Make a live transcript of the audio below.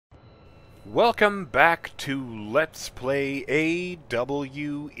Welcome back to Let's Play A.W.E,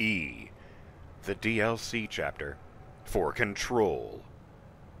 the DLC chapter for Control.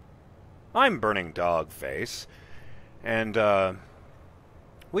 I'm BurningDogFace, and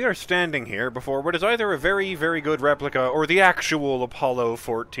we are standing here before what is either a very, very good replica or the actual Apollo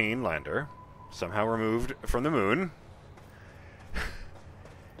 14 lander, somehow removed from the moon.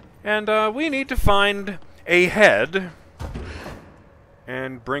 And we need to find a head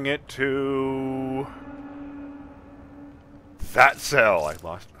and bring it to that cell. I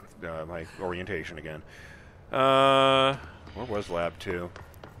lost my orientation again. Where was Lab 2?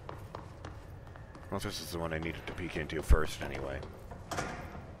 Well, this is the one I needed to peek into first, anyway.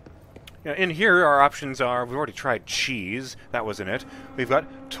 Yeah, in here, our options are, we've already tried cheese. That wasn't it. We've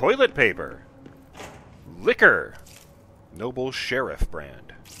got toilet paper. Liquor. Noble Sheriff brand.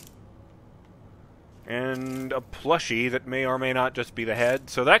 And a plushie that may or may not just be the head.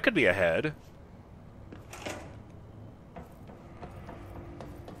 So that could be a head.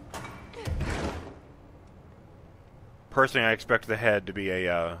 Personally, I expect the head to be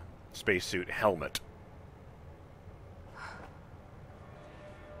a spacesuit helmet.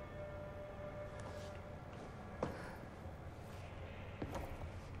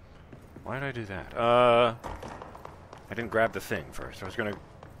 Why did I do that? I didn't grab the thing first. I was gonna...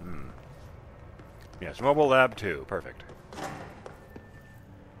 Yes, Mobile Lab 2. Perfect.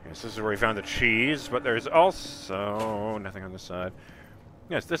 Yes, this is where we found the cheese, but there's also nothing on this side.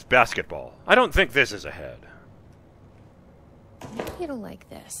 Yes, this basketball. I don't think this is a head. Maybe it'll like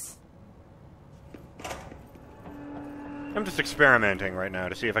this. I'm just experimenting right now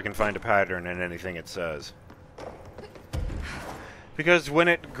to see if I can find a pattern in anything it says. Because when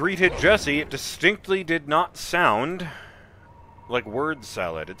it greeted Jesse, it distinctly did not sound like word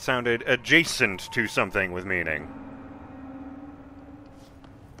salad. It sounded adjacent to something with meaning.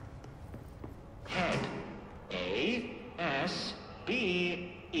 Head. A-S-B-E.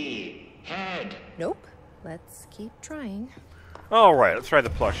 Head. Nope. Let's keep trying. Alright, let's try the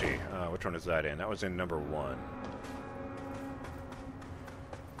plushie. Which one is that in? That was in number 1.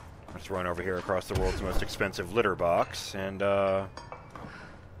 Let's run over here across the world's most expensive litter box, and, be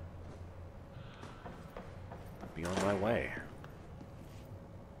on my way.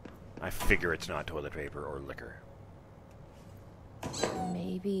 I figure it's not toilet paper or liquor.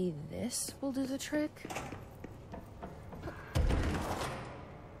 Maybe this will do the trick?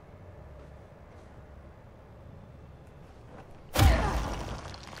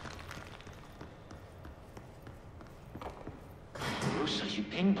 Rosa, you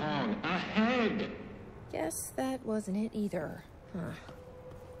ping pong. Ahead. Guess that wasn't it either. Huh.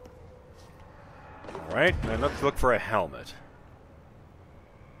 Alright, then let's look for a helmet.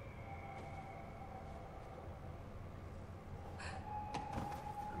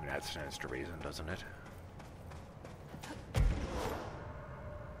 I mean, that stands to reason, doesn't it?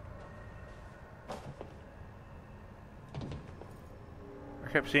 I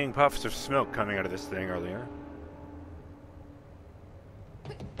kept seeing puffs of smoke coming out of this thing earlier.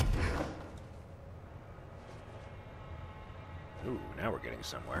 Ooh, now we're getting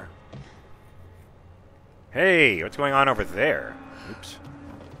somewhere. Hey, what's going on over there? Oops.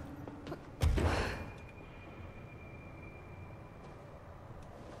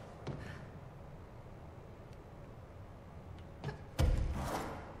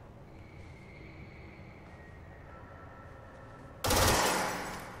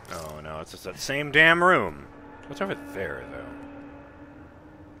 Oh no, it's just that same damn room. What's over there, though?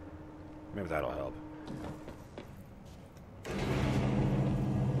 Maybe that'll help.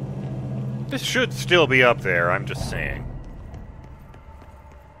 This should still be up there, I'm just saying.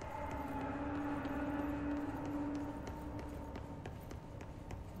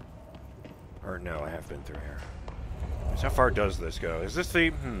 Or no, I have been through here. So how far does this go? Is this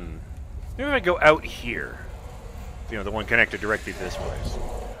the... Maybe I go out here. You know, the one connected directly this way.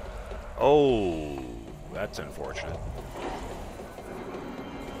 Oh, that's unfortunate.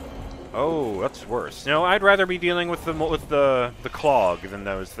 Oh, that's worse. No, I'd rather be dealing with the clog than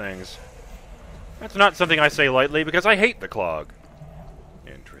those things. That's not something I say lightly, because I hate the clog.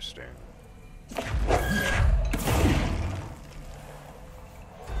 Interesting.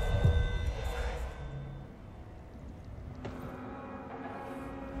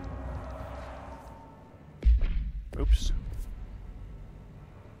 Oops.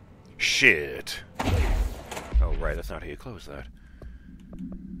 Shit. Oh, right, that's not how you close that.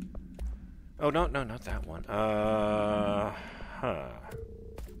 Oh, no, not that one. Huh.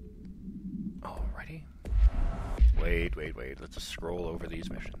 Alrighty. Wait. Let's just scroll over these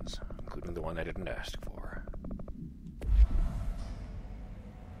missions, including the one I didn't ask for.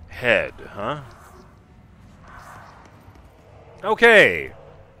 head, huh? Okay.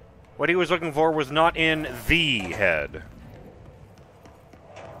 What he was looking for was not in the head.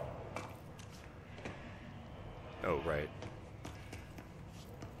 Oh, right.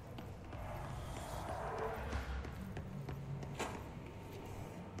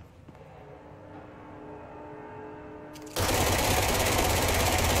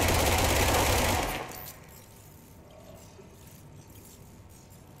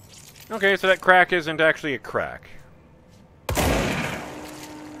 Okay, so that crack isn't actually a crack.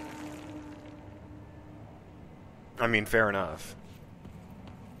 I mean, fair enough.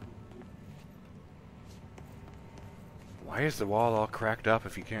 Why is the wall all cracked up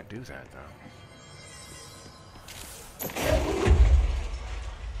if you can't do that, though?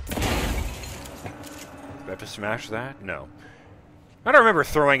 Do I have to smash that? No. I don't remember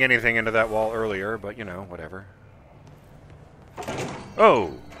throwing anything into that wall earlier, but, you know, whatever.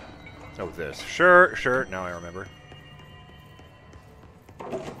 Oh! Oh, this. Sure, sure. Now I remember.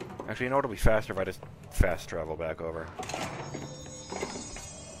 Actually, you know what? It'll be faster if I just fast travel back over.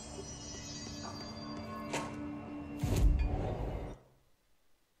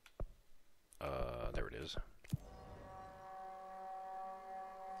 There it is.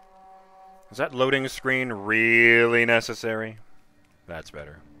 Is that loading screen really necessary? That's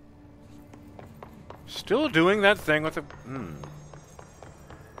better. Still doing that thing with the...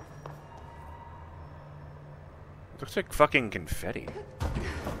 Looks like fucking confetti.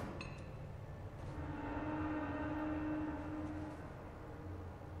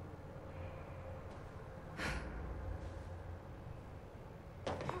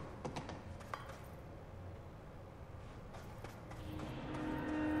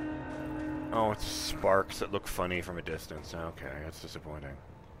 Oh, it's sparks that look funny from a distance. Okay, that's disappointing.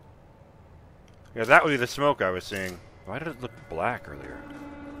 Yeah, that would be the smoke I was seeing. Why did it look black earlier?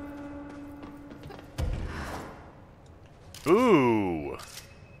 Ooh!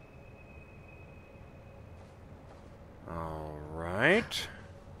 Alright.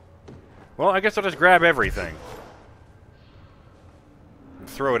 Well, I guess I'll just grab everything. And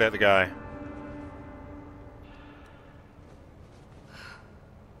throw it at the guy.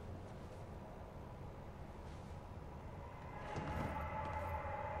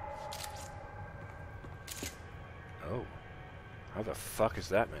 Oh. How the fuck is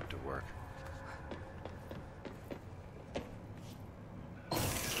that meant to work?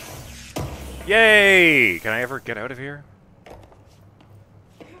 Yay! Can I ever get out of here?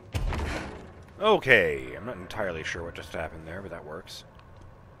 Okay, I'm not entirely sure what just happened there, but that works.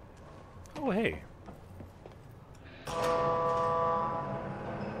 Oh, hey.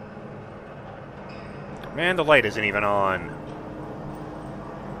 Man, the light isn't even on.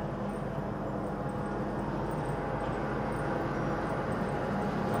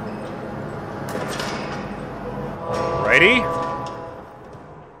 Alrighty.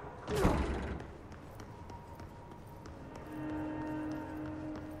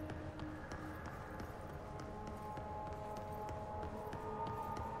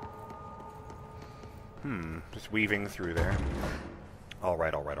 Just weaving through there.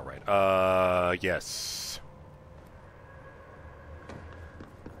 Alright, alright, alright. Yes.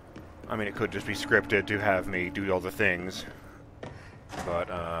 I mean, it could just be scripted to have me do all the things.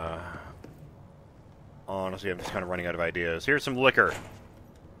 But, honestly, I'm just kind of running out of ideas. Here's some liquor.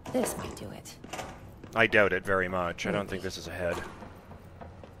 This might do it. I doubt it very much. I don't think this is a head.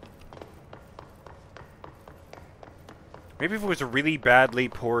 Maybe if it was a really badly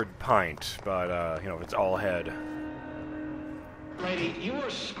poured pint, but, you know, it's all head. Lady, you are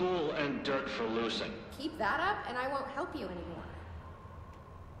school and dirt for losing. Keep that up, and I won't help you anymore.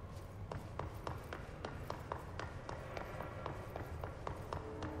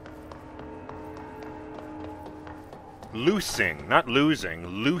 Loosing, not losing,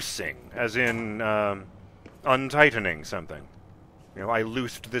 loosing, as in, untightening something. You know, I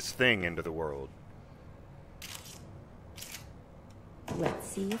loosed this thing into the world. Let's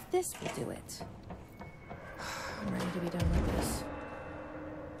see if this will do it. I'm ready to be done with this.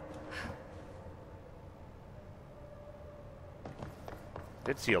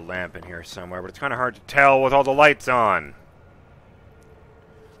 Did see a lamp in here somewhere, but it's kind of hard to tell with all the lights on.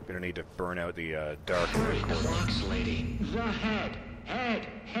 Gonna need to burn out the dark. Hurry the box, lady. The head. Head.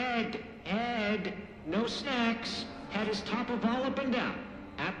 Head. Head. No snacks. Head is top of all up and down.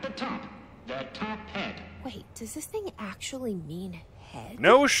 At the top. The top head. Wait, does this thing actually mean head?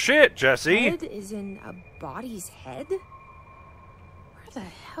 No shit, Jesse! Head is in a body's head? Where the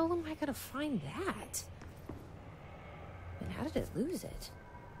hell am I gonna find that? And how did it lose it?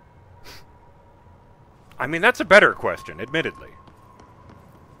 I mean, that's a better question, admittedly.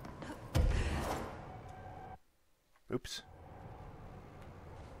 Oops.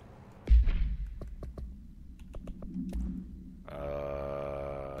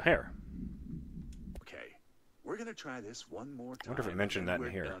 Hair. Okay, we're gonna try this one more time. I wonder if it mentioned that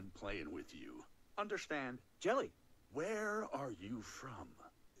in here. We're done playing with you. Understand? Jelly. Where are you from?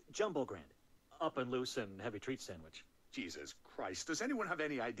 Jumble Grand. Up and loose and heavy treat sandwich. Jesus Christ, does anyone have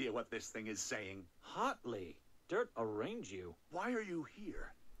any idea what this thing is saying? Hotly. Dirt arrange you. Why are you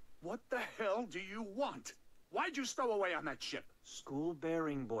here? What the hell do you want? Why'd you stow away on that ship? School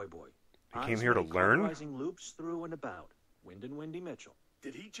bearing boy. You came here to learn? Cauterizing loops through and about. Wind and Windy Mitchell.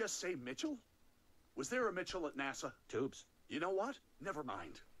 Did he just say Mitchell? Was there a Mitchell at NASA? Tubes. You know what? Never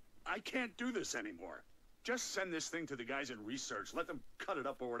mind. I can't do this anymore. Just send this thing to the guys in research. Let them cut it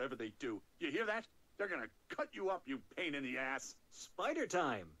up or whatever they do. You hear that? They're gonna cut you up, you pain in the ass. Spider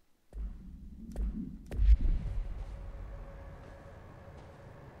time.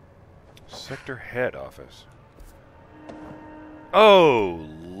 Sector head office. Oh,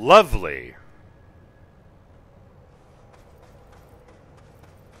 lovely.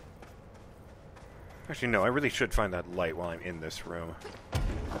 Actually, no, I really should find that light while I'm in this room.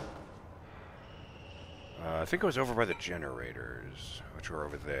 I think it was over by the generators, which were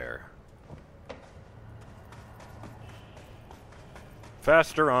over there.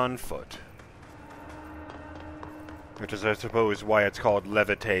 Faster on foot. Which is, I suppose, why it's called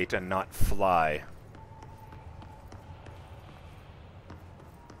levitate and not fly.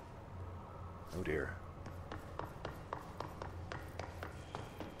 Oh dear.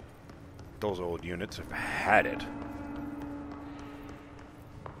 Those old units have had it.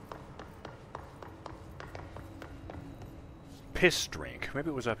 Piss drink. Maybe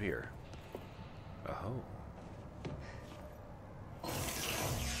it was up here. Oh.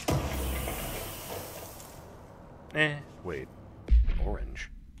 Wait.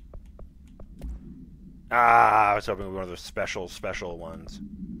 Orange. Ah, I was hoping it was one of those special ones.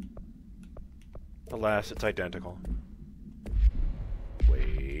 Alas, it's identical.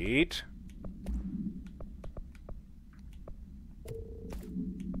 Wait.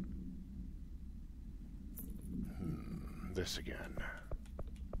 This again.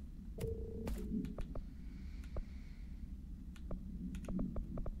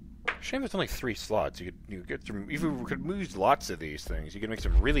 Shame there's only 3 slots. You could get some. If you could use lots of these things, you could make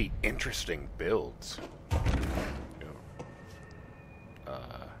some really interesting builds.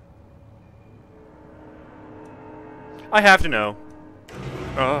 I have to know.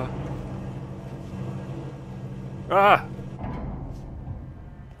 Oh.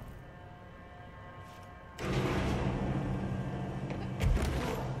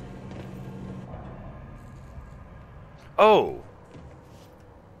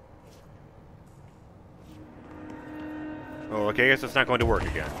 Oh, okay, I guess it's not going to work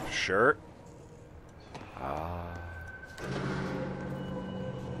again. Sure.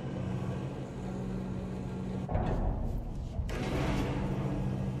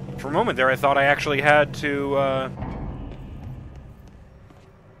 For a moment there, I thought I actually had to,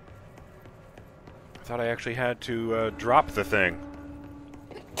 drop the thing.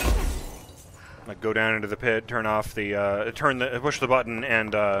 Like, go down into the pit, turn off the, push the button,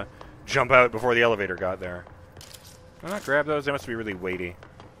 and, jump out before the elevator got there. Why not grab those? They must be really weighty.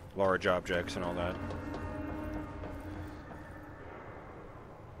 Large objects and all that.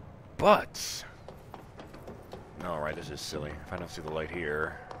 But... Alright, this is silly. If I don't see the light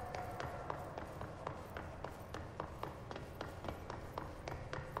here...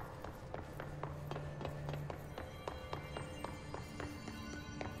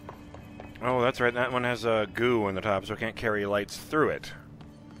 Oh, that's right. That one has goo on the top, so I can't carry lights through it.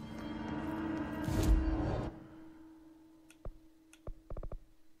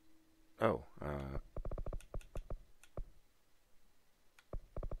 Oh,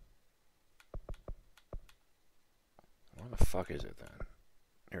 what the fuck is it then?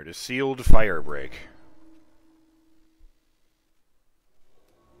 Here it is, sealed fire break.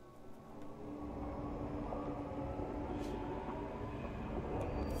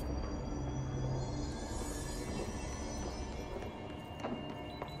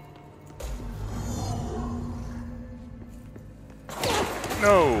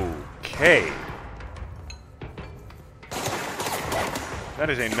 Okay. That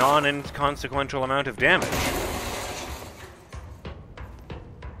is a non-inconsequential amount of damage.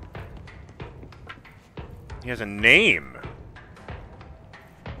 He has a name.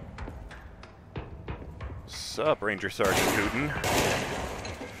 Sup, Ranger Sergeant Hooten.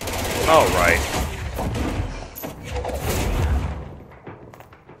 All right.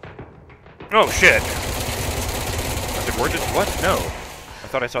 Oh shit. I said, we're just what? No. I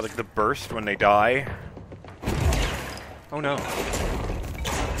thought I saw like the burst when they die. Oh no.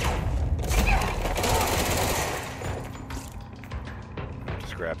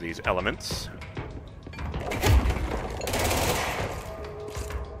 Just grab these elements.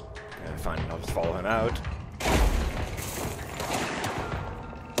 And fine, I'll just follow him out.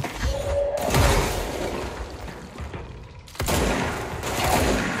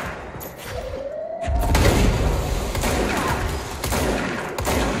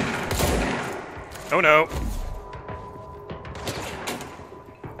 Oh no!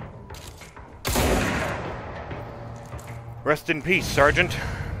 Rest in peace, Sergeant.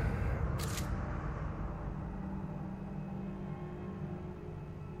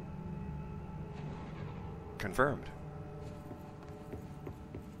 Confirmed.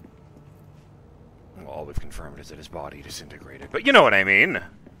 Well, all we've confirmed is that his body disintegrated. But you know what I mean!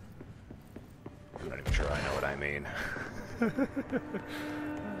 I'm not even sure I know what I mean.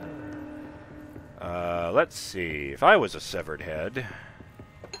 Let's see. If I was a severed head,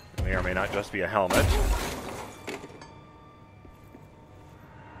 it may or may not just be a helmet.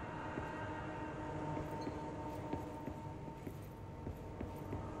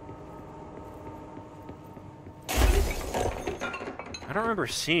 I don't remember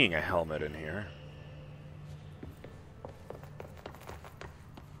seeing a helmet in here.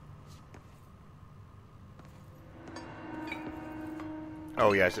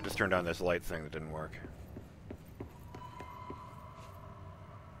 Oh yes, it just turned on this light thing that didn't work.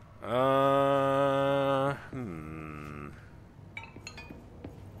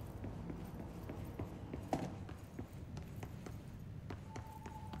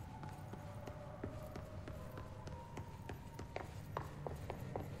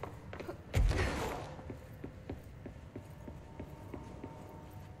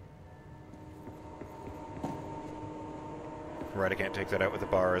 Right, I can't take that out with the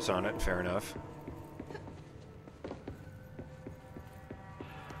bars on it, fair enough.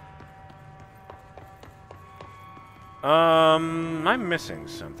 I'm missing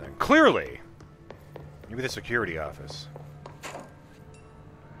something. Clearly! Maybe the security office.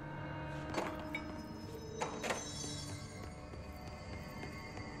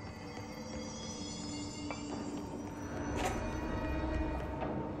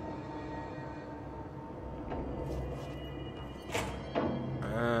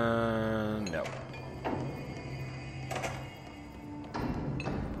 No.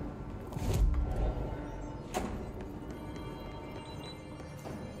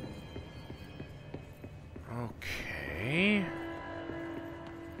 Okay.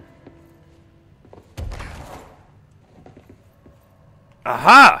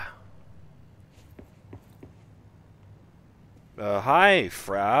 Aha! Hi,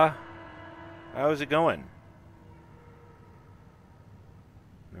 Fra. How's it going?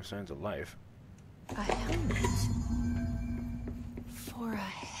 No signs of life. A helmet. For a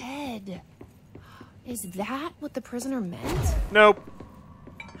head. Is that what the prisoner meant? Nope.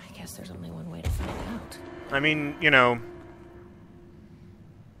 I guess there's only one way to find out. I mean, you know,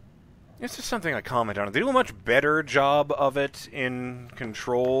 it's just something I comment on. They do a much better job of it in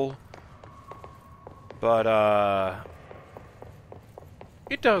Control, but,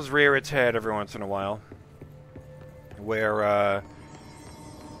 it does rear its head every once in a while. Where,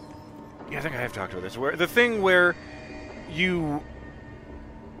 yeah, I think I have talked about this. Where the thing where you...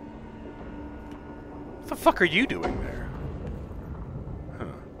 What the fuck are you doing there? Huh.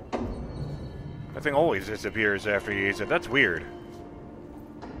 That thing always disappears after you use it. That's weird.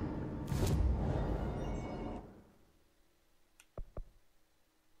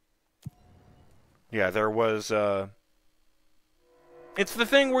 Yeah, there was, It's the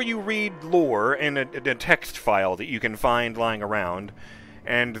thing where you read lore in a text file that you can find lying around,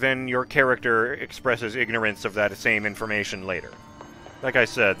 and then your character expresses ignorance of that same information later. Like I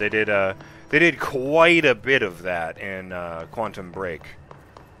said, they did quite a bit of that in Quantum Break,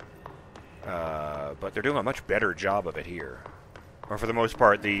 but they're doing a much better job of it here. Or for the most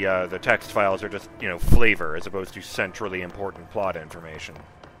part, the text files are just, you know, flavor as opposed to centrally important plot information.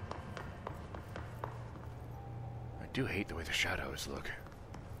 I do hate the way the shadows look.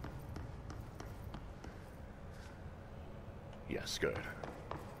 Yes, good.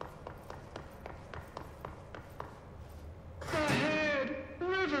 The Head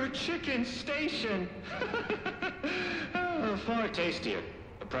River Chicken Station. Oh, far tastier.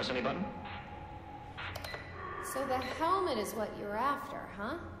 Press any button? So the helmet is what you're after,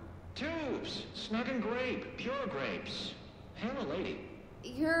 huh? Tubes. Snug and grape. Pure grapes. Hail a lady.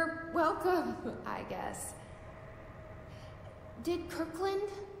 You're welcome, I guess. Did Kirkland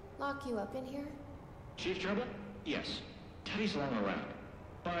lock you up in here? Chief Trouble? Yes. Teddy's long around.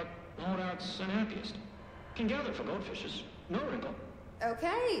 But holdout's unhappiest. Can gather for goldfishes. No wrinkle.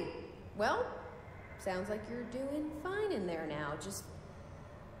 Okay. Well, sounds like you're doing fine in there now. Just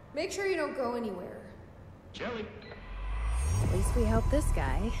make sure you don't go anywhere. Jelly. At least we helped this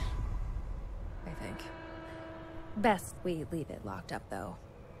guy. I think. Best we leave it locked up, though.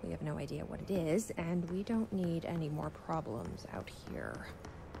 We have no idea what it is, and we don't need any more problems out here.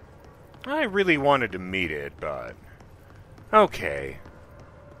 I really wanted to meet it, but... okay.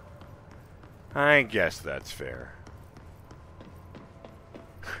 I guess that's fair.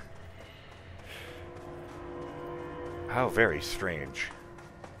 How very strange.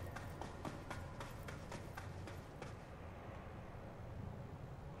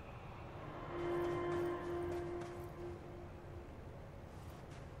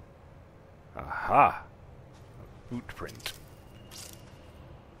 Aha! A boot print.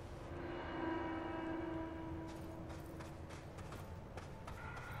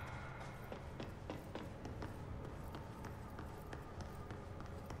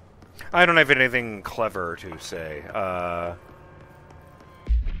 I don't have anything clever to say.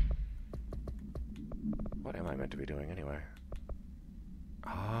 What am I meant to be doing anyway?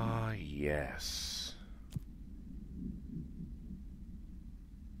 Ah, yes.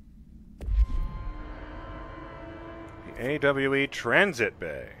 The A.W.E. Transit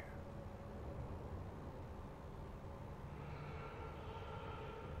Bay.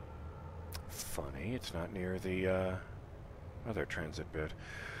 Funny, it's not near the other transit bit.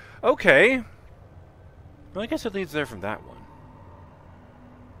 Okay. Well, I guess it leads there from that one.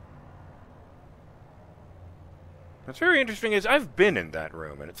 What's very interesting is I've been in that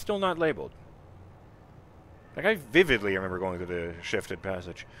room, and it's still not labeled. Like, I vividly remember going through the shifted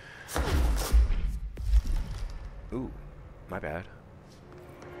passage. Ooh, my bad.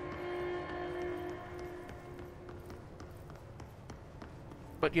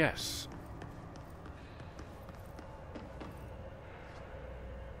 But yes.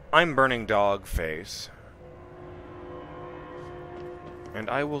 I'm BurningDogFace. And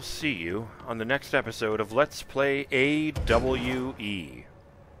I will see you on the next episode of Let's Play A.W.E.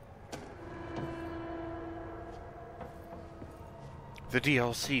 The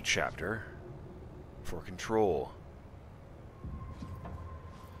DLC chapter for Control.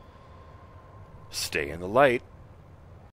 Stay in the light.